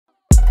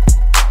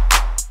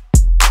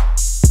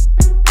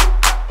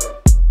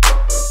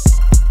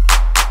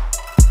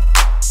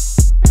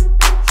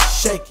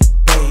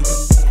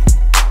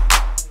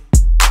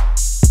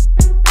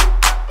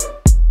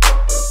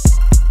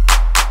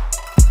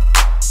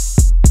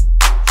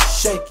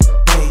shake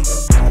it, baby.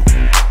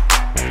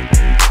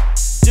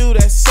 Do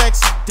that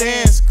sexy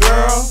dance,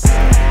 girl.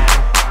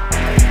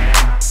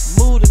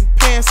 Move them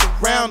pants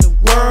around the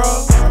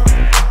world.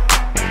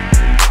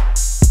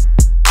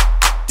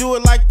 Do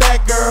it like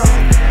that, girl.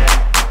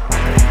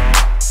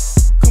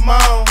 Come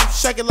on,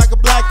 shake it like a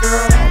black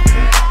girl.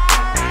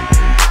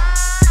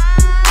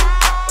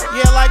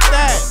 Yeah, like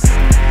that.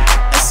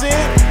 That's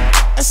it,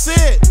 that's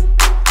it.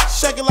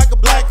 Shake it like a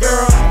black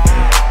girl.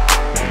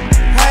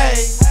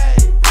 Hey,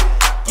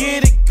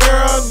 get it,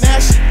 girl. Now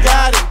she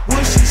got it.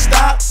 Will she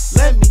stop?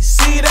 Let me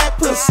see that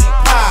pussy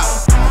pop.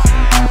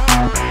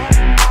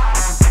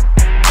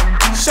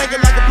 Shake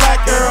it like a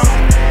black girl.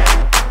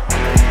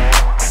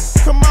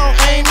 Come on,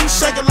 Amy,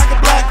 shake it like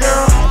a black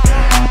girl.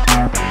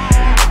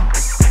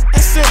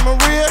 That's it,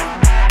 Maria.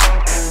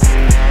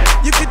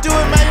 You can do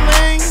it,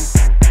 Maylene.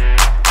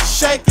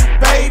 Shake it,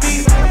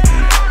 baby.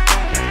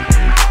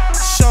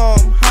 Show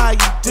 'em how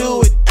you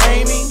do it,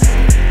 Amy.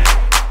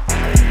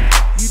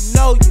 You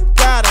know you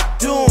gotta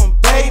do 'em,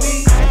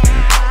 baby.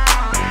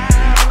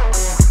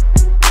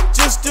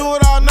 Just do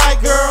it all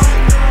night, girl.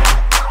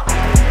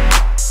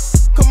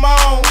 Come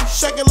on,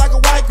 shake it like a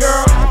white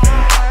girl.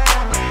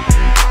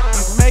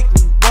 You make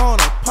me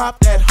wanna pop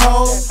that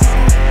hoe.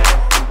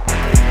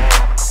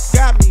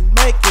 Got me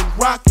making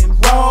rock and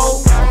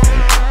roll.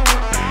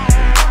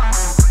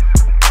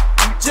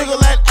 Jiggle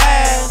that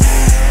ass.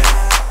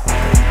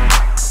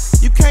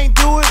 You can't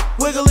do it,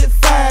 wiggle it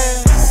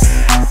fast.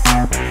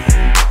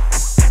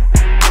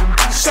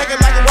 Shake it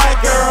like a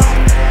white girl.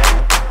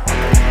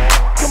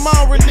 Come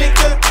on,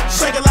 Renika,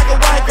 shake it like a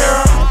white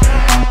girl.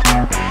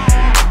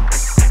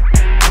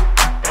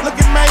 Look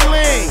at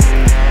Maylene.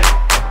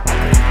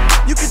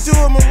 You can do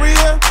it,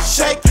 Maria.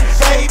 Shake it,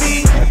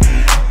 baby.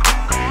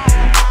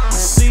 You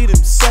see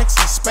them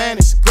sexy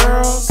Spanish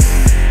girls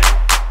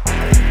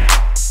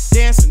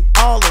dancing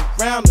all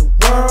around the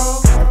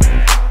world.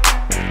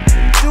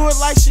 Do it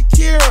like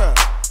Shakira.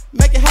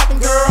 Make it happen,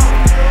 girl.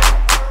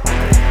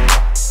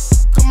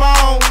 Come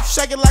on,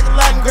 shake it like a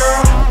Latin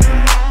girl.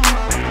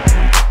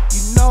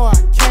 You know I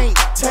can't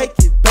take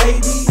it,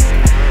 baby.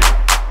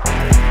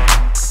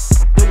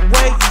 The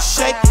way you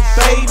shake it,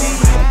 baby.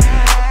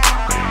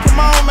 Come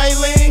on,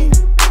 Maylene.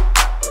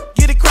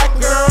 Get it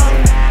crackin', girl.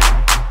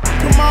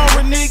 Come on,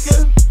 Renika.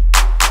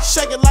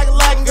 Shake it like a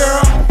Latin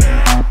girl.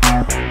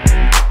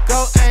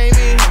 Go,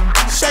 Amy.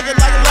 Shake it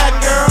like a Latin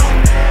girl.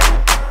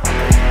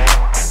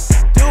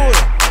 Do it.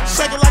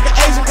 Shake it like an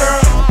Asian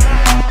girl.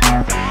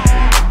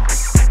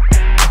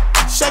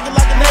 Shake it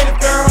like a native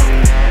girl.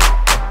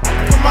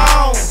 Come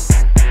on.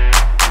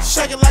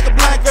 Shake it like a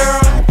black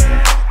girl.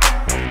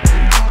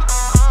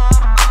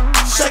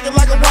 Shake it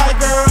like a white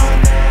girl.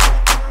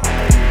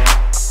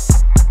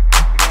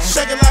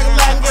 Shake it like a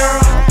Latin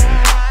girl.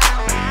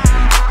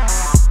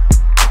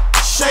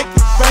 Shake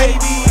it,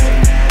 baby.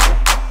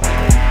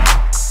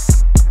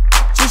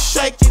 Just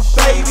shake it,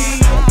 baby.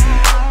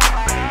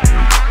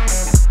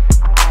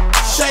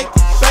 Shake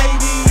it,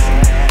 baby.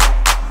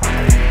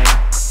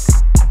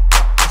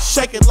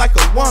 Shake it like a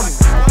woman.